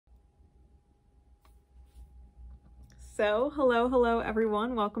So hello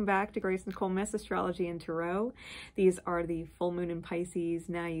everyone. Welcome back to Grace Nicole Myths, Astrology and Tarot. These are the full moon in Pisces,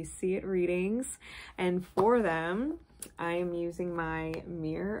 now you see it readings. And for them, I am using my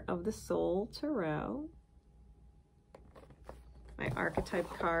Mirror of the Soul Tarot. My archetype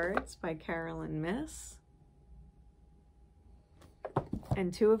cards by Carolyn Myths.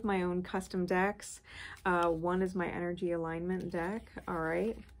 And two of my own custom decks. One is my energy alignment deck, all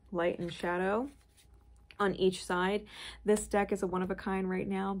right, light and shadow on each side. This deck is a one-of-a-kind right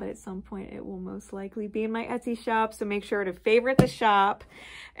now, but at some point it will most likely be in my Etsy shop, so make sure to favorite the shop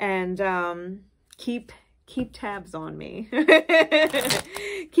and keep tabs on me.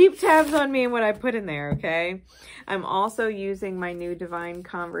 Keep tabs on me and what I put in there, okay? I'm also using my new Divine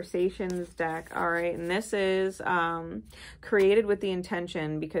Conversations deck, all right? And this is created with the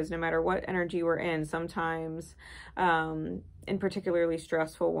intention, because no matter what energy we're in, sometimes in particularly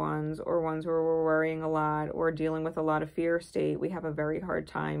stressful ones or ones where we're worrying a lot or dealing with a lot of fear state, we have a very hard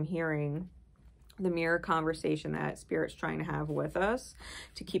time hearing the mirror conversation that Spirit's trying to have with us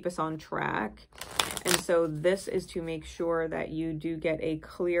to keep us on track. And so this is to make sure that you do get a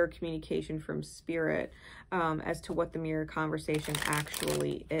clear communication from Spirit as to what the mirror conversation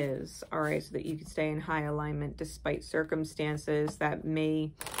actually is, all right, so that you can stay in high alignment despite circumstances that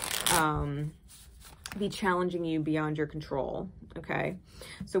may be challenging you beyond your control. Okay,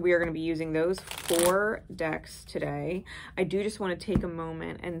 so we are going to be using those 4 decks today. I do just want to take a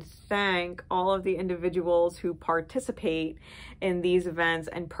moment and thank all of the individuals who participate in these events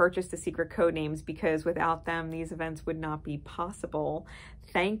and purchase the secret code names, because without them these events would not be possible.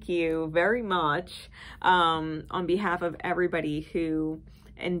 Thank you very much on behalf of everybody who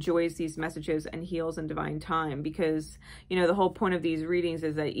enjoys these messages and heals in divine time, because you know the whole point of these readings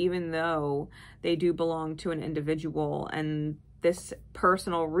is that even though they do belong to an individual and this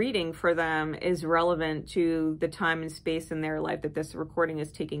personal reading for them is relevant to the time and space in their life that this recording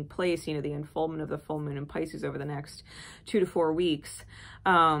is taking place, you know, the unfoldment of the full moon in Pisces over the next 2 to 4 weeks,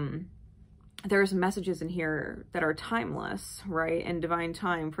 there's messages in here that are timeless, right? And divine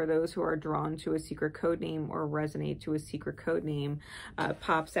time for those who are drawn to a secret code name or resonate to a secret code name,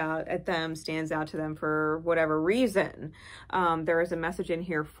 pops out at them, stands out to them for whatever reason. There is a message in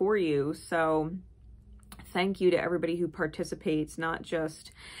here for you. So thank you to everybody who participates, not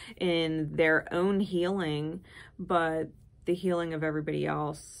just in their own healing, but the healing of everybody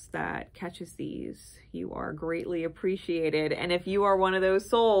else that catches these. You are greatly appreciated. And if you are one of those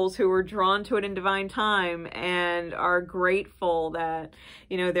souls who were drawn to it in divine time and are grateful that,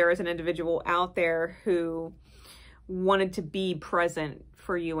 you know, there is an individual out there who wanted to be present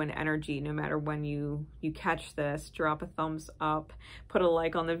for you in energy, no matter when you catch this, drop a thumbs up, put a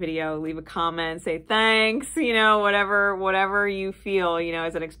like on the video, leave a comment, say thanks, you know, whatever you feel, you know,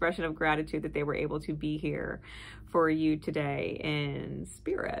 as an expression of gratitude that they were able to be here for you today in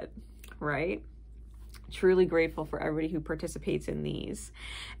spirit, right? Truly grateful for everybody who participates in these.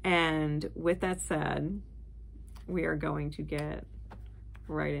 And with that said, we are going to get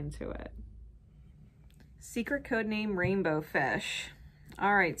right into it. Secret code name Rainbow Fish.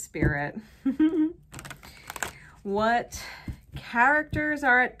 All right, Spirit. What characters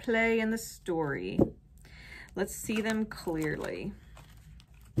are at play in the story? Let's see them clearly.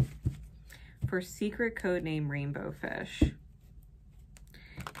 For secret code name Rainbow Fish,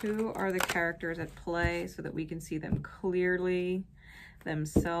 who are the characters at play so that we can see them clearly,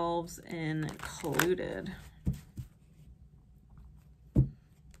 themselves included?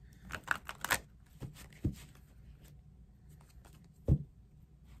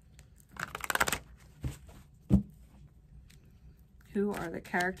 Who are the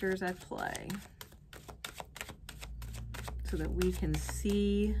characters at play so that we can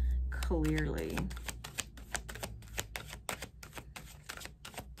see clearly?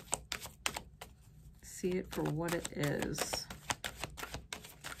 See it for what it is.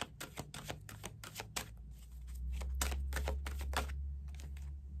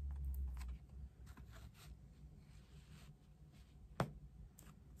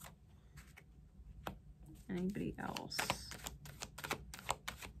 Anybody else?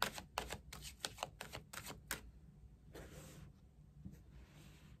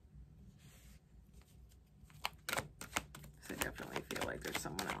 I definitely feel like there's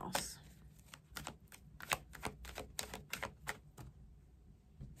someone else.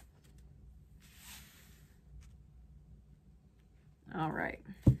 All right.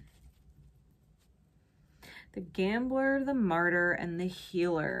 The Gambler, the Martyr, and the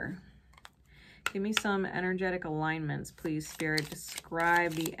Healer. Give me some energetic alignments, please, Spirit.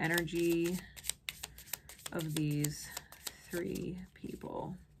 Describe the energy of these 3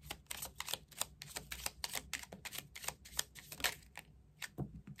 people.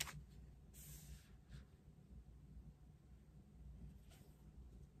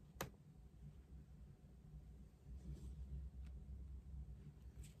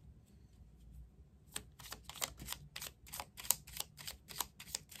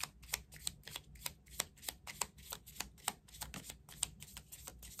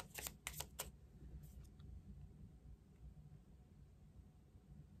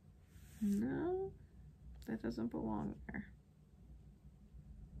 No, that doesn't belong there.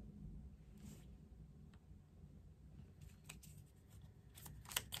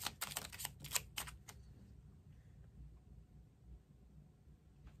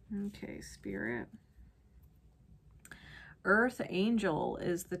 Okay, Spirit. Earth Angel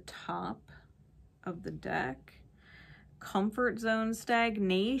is the top of the deck. Comfort Zone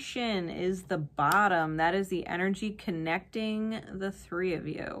Stagnation is the bottom. That is the energy connecting the three of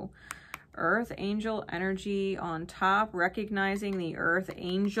you. Earth Angel energy on top, recognizing the Earth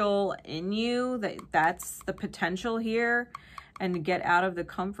Angel in you, that's the potential here, and to get out of the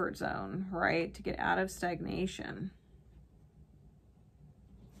comfort zone, right? To get out of stagnation.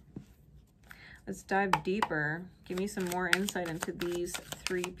 Let's dive deeper. Give me some more insight into these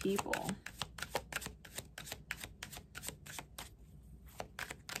three people.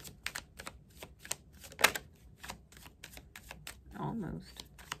 Almost.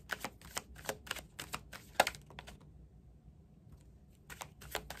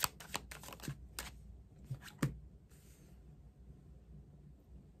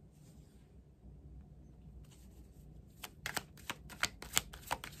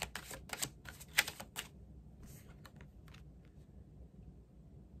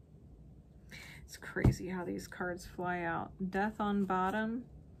 It's crazy how these cards fly out. Death on bottom,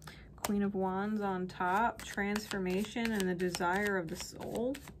 Queen of Wands on top, transformation and the desire of the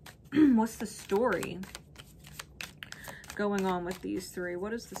soul. What's the story going on with these three?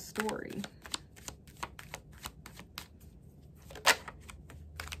 What is the story?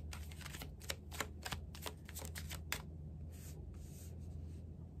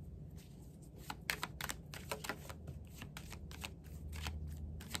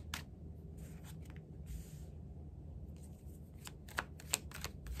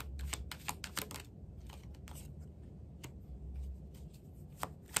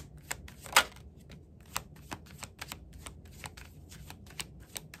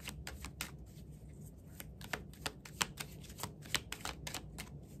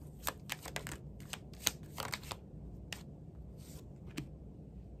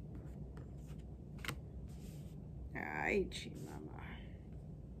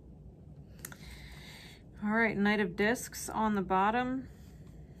 All right, Knight of Discs on the bottom.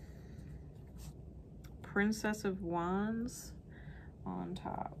 Princess of Wands on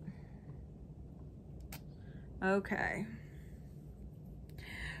top. Okay.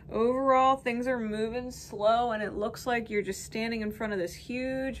 Overall, things are moving slow, and it looks like you're just standing in front of this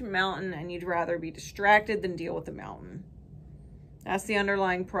huge mountain, and you'd rather be distracted than deal with the mountain. That's the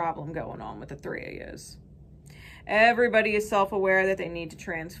underlying problem going on with the three of yous. Everybody is self-aware that they need to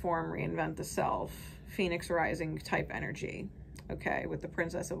transform, reinvent the self. Phoenix rising type energy, okay, with the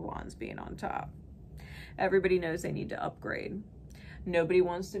Princess of Wands being on top. Everybody knows they need to upgrade. Nobody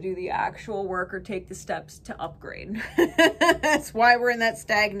wants to do the actual work or take the steps to upgrade. That's why we're in that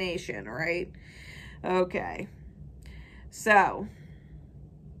stagnation, right? Okay. So,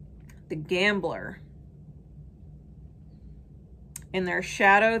 the Gambler. In their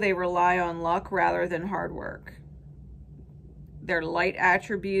shadow, they rely on luck rather than hard work. Their light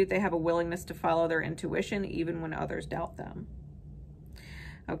attribute, they have a willingness to follow their intuition even when others doubt them.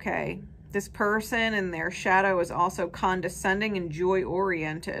 Okay, this person in their shadow is also condescending and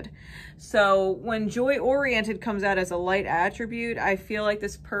joy-oriented. So when joy-oriented comes out as a light attribute, I feel like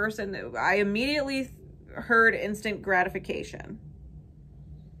this person, I immediately heard instant gratification.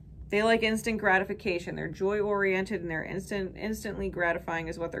 They like instant gratification. They're joy-oriented and they're instantly gratifying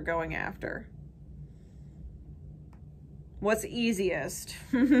is what they're going after. What's easiest?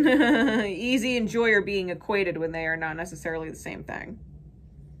 Easy and joy are being equated when they are not necessarily the same thing.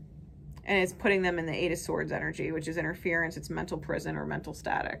 And it's putting them in the Eight of Swords energy, which is interference. It's mental prison or mental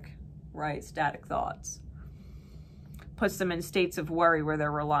static, right? Static thoughts. Puts them in states of worry where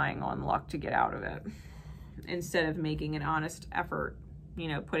they're relying on luck to get out of it. Instead of making an honest effort, you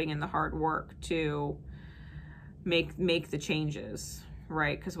know, putting in the hard work to make the changes.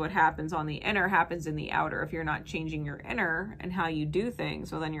 Right? Because what happens on the inner happens in the outer. If you're not changing your inner and how you do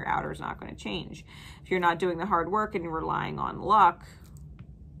things, well, then your outer is not going to change. If you're not doing the hard work and you're relying on luck,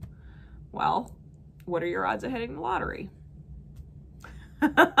 well, what are your odds of hitting the lottery?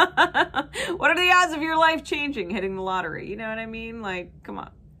 What are the odds of your life changing, hitting the lottery? You know what I mean? Like, come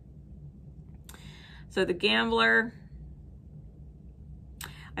on. So the Gambler,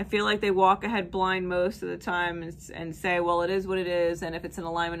 I feel like they walk ahead blind most of the time and say, well, it is what it is. And if it's in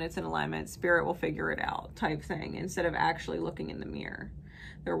alignment, it's in alignment. Spirit will figure it out type thing, instead of actually looking in the mirror.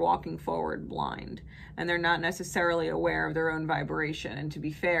 They're walking forward blind, and they're not necessarily aware of their own vibration. And to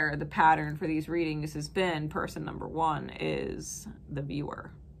be fair, the pattern for these readings has been person number one is the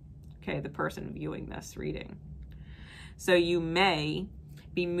viewer, Okay, the person viewing this reading. So you may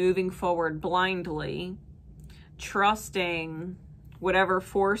be moving forward blindly, trusting whatever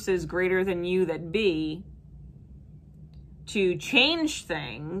force is greater than you that be to change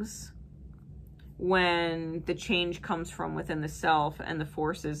things, when the change comes from within the self, and the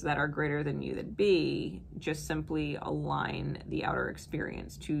forces that are greater than you that be just simply align the outer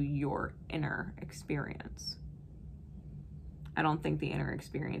experience to your inner experience. I don't think the inner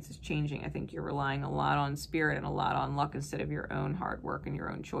experience is changing. I think you're relying a lot on spirit and a lot on luck instead of your own hard work and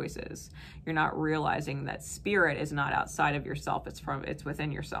your own choices. You're not realizing that spirit is not outside of yourself. It's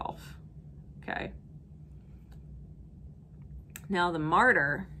within yourself. Okay. Now the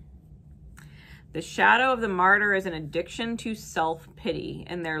martyr. The shadow of the martyr is an addiction to self-pity.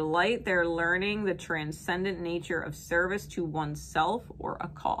 In their light, they're learning the transcendent nature of service to oneself or a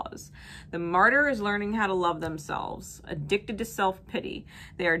cause. The martyr is learning how to love themselves, addicted to self-pity.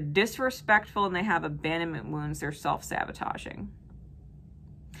 They are disrespectful and they have abandonment wounds. They're self-sabotaging.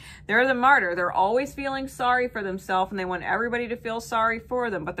 They're the martyr. They're always feeling sorry for themselves and they want everybody to feel sorry for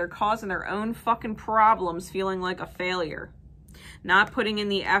them, but they're causing their own fucking problems, feeling like a failure. Not putting in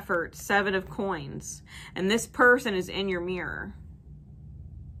the effort. 7 of coins. And this person is in your mirror.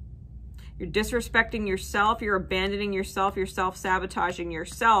 You're disrespecting yourself. You're abandoning yourself. You're self-sabotaging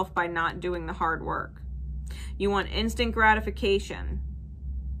yourself by not doing the hard work. You want instant gratification.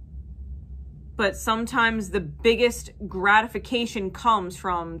 But sometimes the biggest gratification comes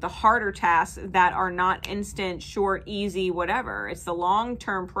from the harder tasks that are not instant, short, easy, whatever. It's the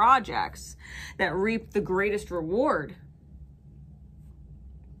long-term projects that reap the greatest reward.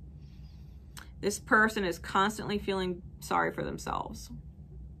 This person is constantly feeling sorry for themselves.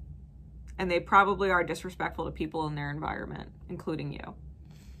 And they probably are disrespectful to people in their environment, including you.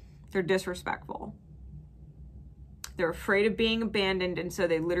 They're disrespectful. They're afraid of being abandoned, and so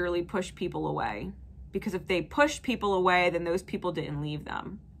they literally push people away. Because if they push people away, then those people didn't leave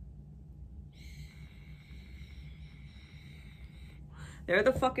them. They're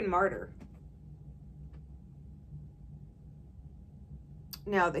the fucking martyr.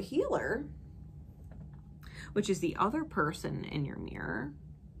 Now the healer, which is the other person in your mirror,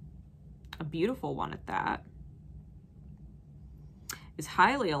 a beautiful one at that, is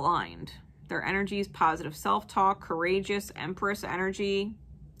highly aligned. Their energy is positive self-talk, courageous, Empress energy.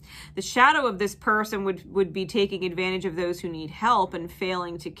 The shadow of this person would be taking advantage of those who need help and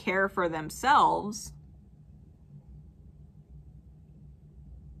failing to care for themselves.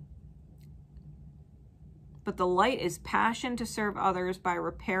 But the light is passion to serve others by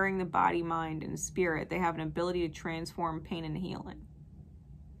repairing the body, mind, and spirit. They have an ability to transform pain into healing.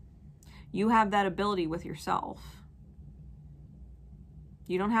 You have that ability with yourself.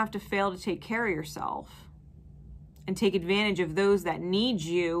 You don't have to fail to take care of yourself and take advantage of those that need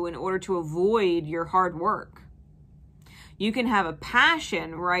you in order to avoid your hard work. You can have a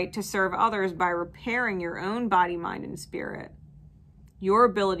passion, right, to serve others by repairing your own body, mind, and spirit. Your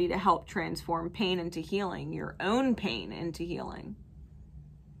ability to help transform pain into healing, your own pain into healing.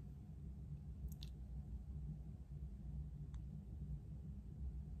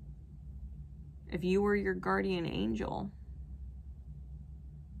 If you were your guardian angel,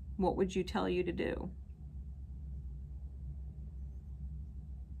 what would you tell you to do?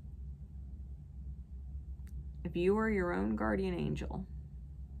 If you were your own guardian angel,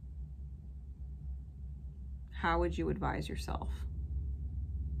 how would you advise yourself?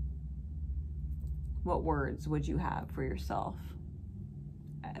 What words would you have for yourself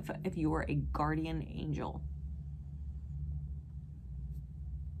if you were a guardian angel?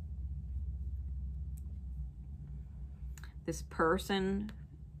 This person,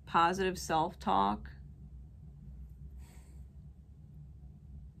 positive self-talk.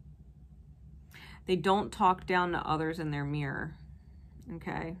 They don't talk down to others in their mirror,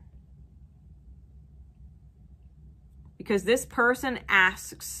 okay? Because this person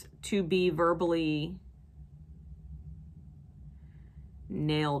asks to be verbally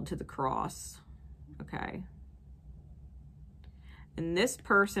nailed to the cross, okay? And this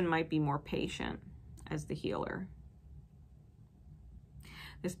person might be more patient as the healer.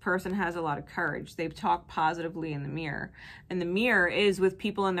 This person has a lot of courage. They've talked positively in the mirror. And the mirror is with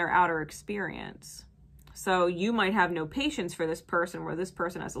people in their outer experience. So you might have no patience for this person, where this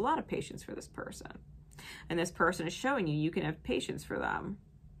person has a lot of patience for this person. And this person is showing you can have patience for them.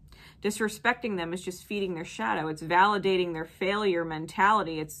 Disrespecting them is just feeding their shadow. It's validating their failure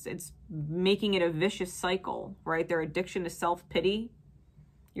mentality. It's making it a vicious cycle, right? Their addiction to self-pity.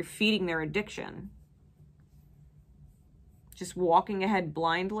 You're feeding their addiction. Just walking ahead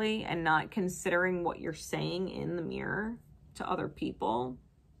blindly and not considering what you're saying in the mirror to other people.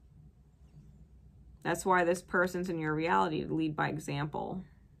 That's why this person's in your reality, to lead by example.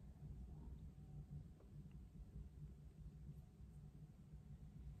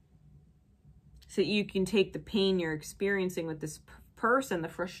 So you can take the pain you're experiencing with this person, the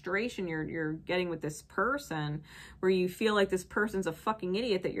frustration you're getting with this person, where you feel like this person's a fucking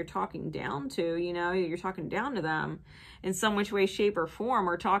idiot that you're talking down to, you know, you're talking down to them in some which way, shape, or form,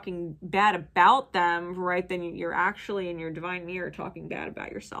 or talking bad about them, right? Then you're actually in your divine mirror talking bad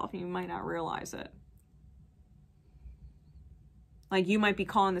about yourself, and you might not realize it. Like, you might be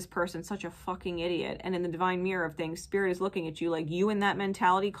calling this person such a fucking idiot, and in the divine mirror of things, Spirit is looking at you like, you in that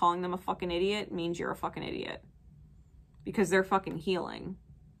mentality, calling them a fucking idiot means you're a fucking idiot. Because they're fucking healing.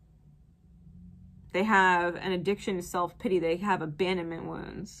 They have an addiction to self-pity. They have abandonment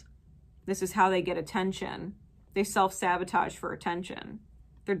wounds. This is how they get attention. They self-sabotage for attention.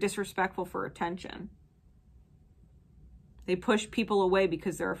 They're disrespectful for attention. They push people away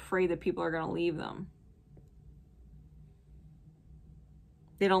because they're afraid that people are going to leave them.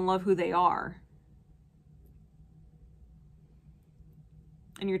 They don't love who they are.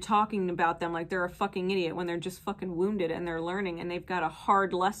 And you're talking about them like they're a fucking idiot when they're just fucking wounded and they're learning, and they've got a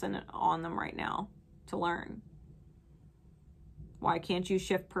hard lesson on them right now to learn. Why can't you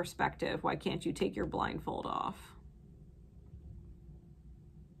shift perspective? Why can't you take your blindfold off?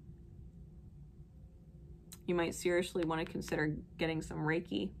 You might seriously want to consider getting some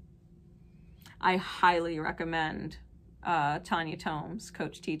Reiki. I highly recommend Tanya Tomes,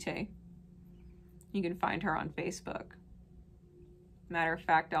 Coach TT. You can find her on Facebook. Matter of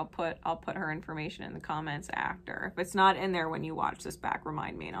fact, I'll put her information in the comments after. If it's not in there when you watch this back,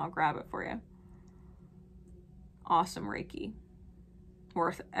 remind me and I'll grab it for you. Awesome Reiki.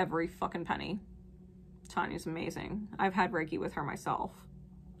 Worth every fucking penny. Tanya's amazing. I've had Reiki with her myself.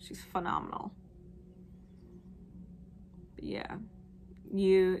 She's phenomenal. But yeah.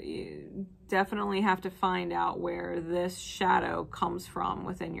 You definitely have to find out where this shadow comes from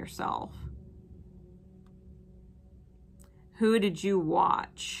within yourself. Who did you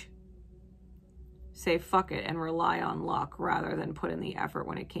watch say fuck it and rely on luck rather than put in the effort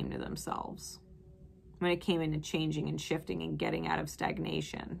when it came to themselves? When it came into changing and shifting and getting out of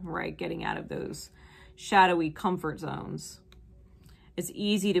stagnation, right? Getting out of those shadowy comfort zones. It's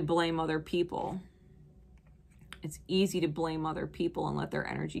easy to blame other people. It's easy to blame other people and let their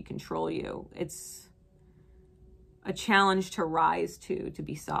energy control you. It's a challenge to rise to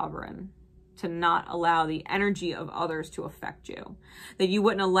be sovereign, to not allow the energy of others to affect you. That you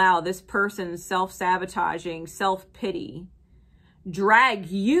wouldn't allow this person's self-sabotaging, self-pity,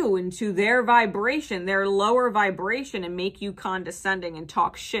 drag you into their vibration, their lower vibration, and make you condescending and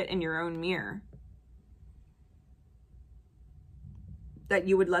talk shit in your own mirror. That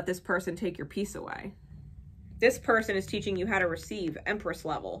you would let this person take your peace away. This person is teaching you how to receive Empress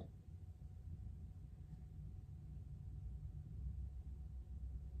level.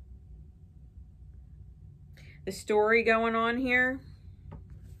 The story going on here.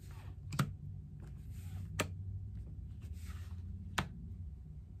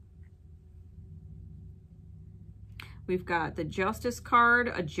 We've got the Justice card,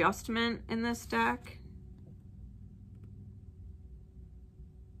 adjustment in this deck.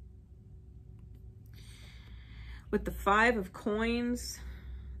 With the Five of Coins,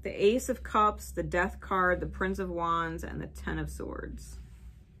 the Ace of Cups, the Death card, the Prince of Wands, and the Ten of Swords.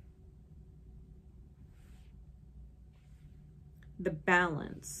 The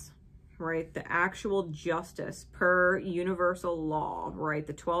balance, right? The actual justice per universal law, right?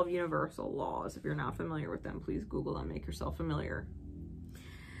 The 12 universal laws. If you're not familiar with them, please Google them, make yourself familiar.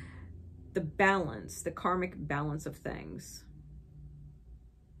 The balance, the karmic balance of things.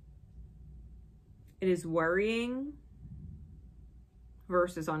 It is worrying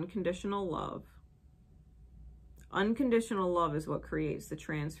versus unconditional love. Unconditional love is what creates the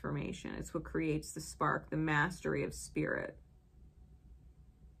transformation. It's what creates the spark, the mastery of spirit.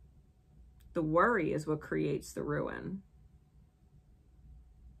 The worry is what creates the ruin.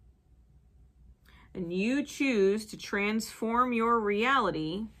 And you choose to transform your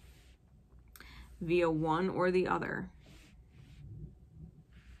reality via one or the other.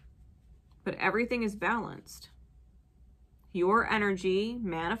 But everything is balanced. Your energy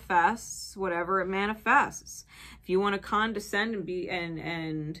manifests whatever it manifests. If you want to condescend and be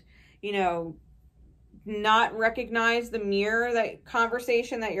and you know, not recognize the mirror, that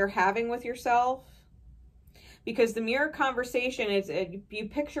conversation that you're having with yourself, because the mirror conversation is, you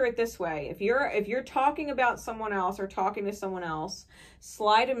picture it this way: if you're talking about someone else or talking to someone else,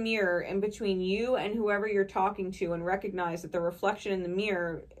 slide a mirror in between you and whoever you're talking to, and recognize that the reflection in the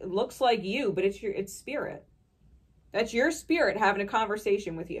mirror looks like you, but it's spirit. That's your spirit having a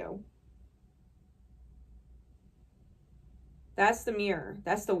conversation with you. That's the mirror.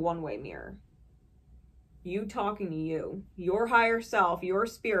 That's the one-way mirror. You talking to you. Your higher self, your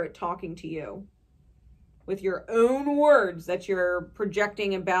spirit talking to you. With your own words that you're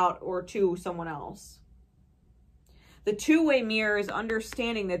projecting about or to someone else. The two-way mirror is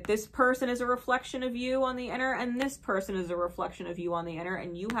understanding that this person is a reflection of you on the inner and this person is a reflection of you on the inner,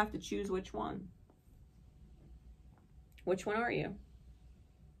 and you have to choose which one. Which one are you?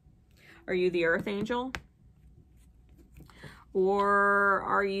 Are you the earth angel? Or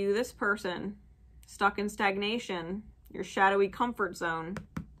are you this person stuck in stagnation, your shadowy comfort zone,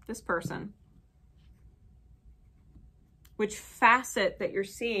 this person? Which facet that you're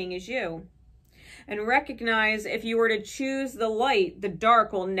seeing is you? And recognize if you were to choose the light, the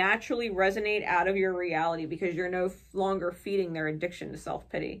dark will naturally resonate out of your reality because you're no longer feeding their addiction to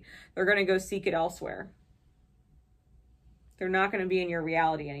self-pity. They're going to go seek it elsewhere. They're not going to be in your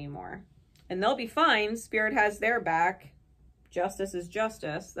reality anymore. And they'll be fine. Spirit has their back. Justice is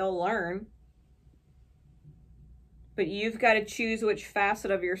justice. They'll learn. But you've got to choose which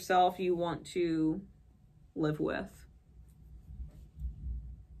facet of yourself you want to live with.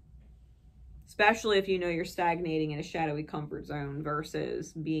 Especially if you know you're stagnating in a shadowy comfort zone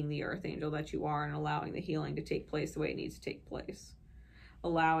versus being the earth angel that you are and allowing the healing to take place the way it needs to take place.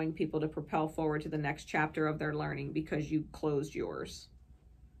 Allowing people to propel forward to the next chapter of their learning because you closed yours.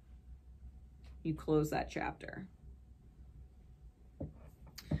 You closed that chapter.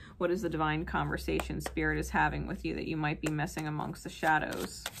 What is the divine conversation Spirit is having with you that you might be missing amongst the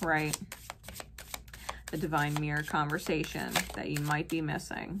shadows, right? The divine mirror conversation that you might be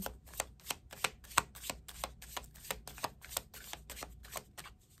missing.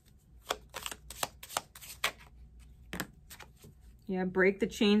 Yeah, break the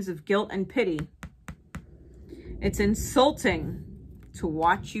chains of guilt and pity. It's insulting to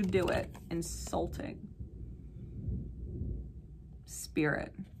watch you do it. Insulting.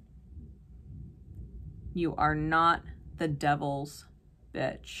 Spirit. You are not the devil's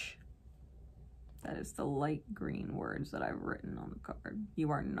bitch. That is the light green words that I've written on the card.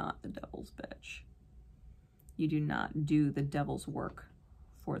 You are not the devil's bitch. You do not do the devil's work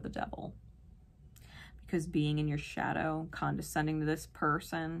for the devil. Because being in your shadow, condescending to this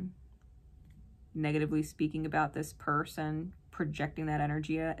person, negatively speaking about this person, projecting that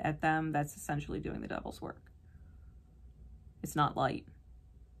energy at them, that's essentially doing the devil's work. It's not light.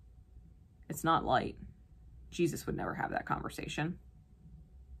 It's not light. Jesus would never have that conversation.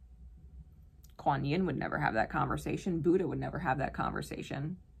 Kuan Yin would never have that conversation. Buddha would never have that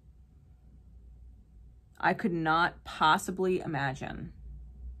conversation. I could not possibly imagine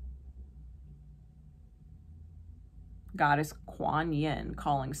Goddess Kuan Yin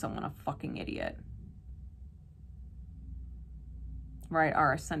calling someone a fucking idiot. Right?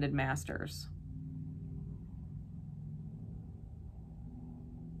 Our ascended masters.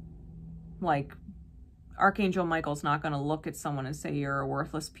 Like, Archangel Michael's not going to look at someone and say, you're a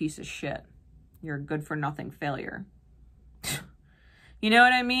worthless piece of shit. You're a good for nothing failure. You know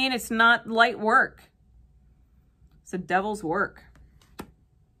what I mean? It's not light work. It's the devil's work.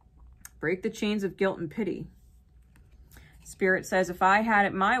 Break the chains of guilt and pity. Spirit says, if I had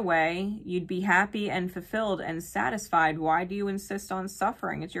it my way, you'd be happy and fulfilled and satisfied. Why do you insist on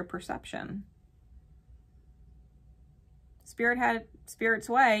suffering? It's your perception. Spirit had it Spirit's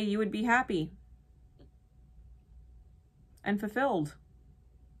way, you would be happy and fulfilled.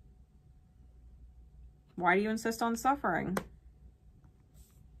 Why do you insist on suffering?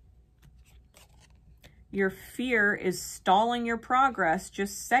 Your fear is stalling your progress.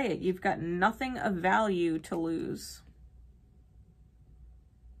 Just say it. You've got nothing of value to lose.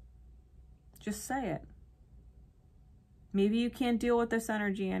 Just say it. Maybe you can't deal with this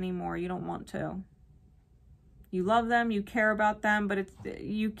energy anymore. You don't want to. You love them, you care about them, but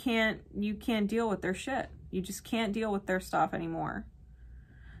you can't deal with their shit. You just can't deal with their stuff anymore.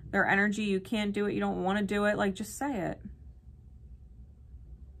 Their energy, you can't do it. You don't want to do it. Like, just say it.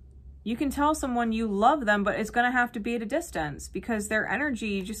 You can tell someone you love them, but it's going to have to be at a distance because their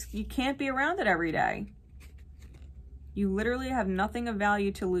energy, you can't be around it every day. You literally have nothing of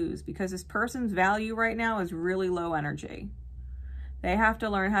value to lose because this person's value right now is really low energy. They have to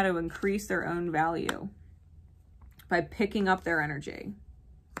learn how to increase their own value by picking up their energy.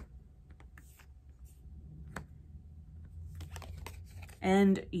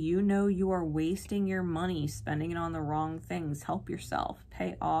 And you know you are wasting your money spending it on the wrong things. Help yourself.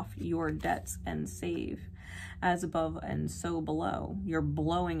 Pay off your debts and save. As above and so below. You're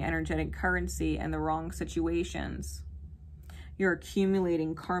blowing energetic currency in the wrong situations. You're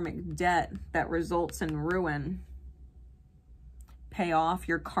accumulating karmic debt that results in ruin. Pay off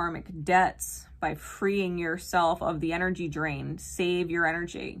your karmic debts by freeing yourself of the energy drain. Save your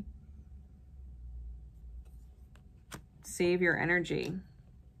energy. Save your energy.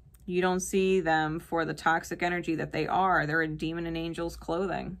 You don't see them for the toxic energy that they are. They're a demon in angel's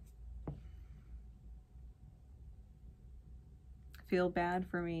clothing. Feel bad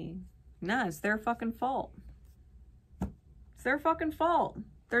for me. Nah, it's their fucking fault. It's their fucking fault.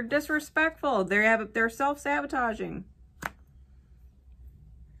 They're disrespectful. They're self-sabotaging.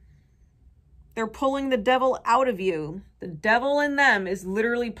 They're pulling the devil out of you. The devil in them is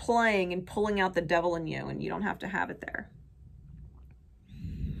literally playing and pulling out the devil in you, and you don't have to have it there.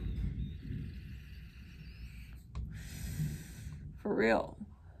 For real.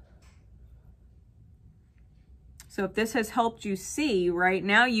 So if this has helped you see, right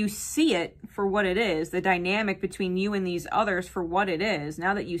now you see it for what it is, the dynamic between you and these others for what it is,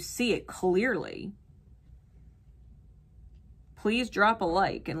 now that you see it clearly, please drop a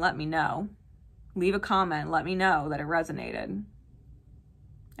like and let me know. Leave a comment, let me know that it resonated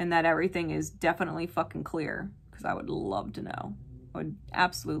and that everything is definitely fucking clear, because I would love to know. I would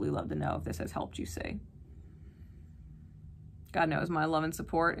absolutely love to know if this has helped you see. God knows my love and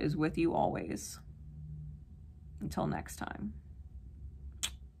support is with you always. Until next time,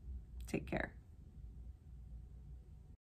 take care.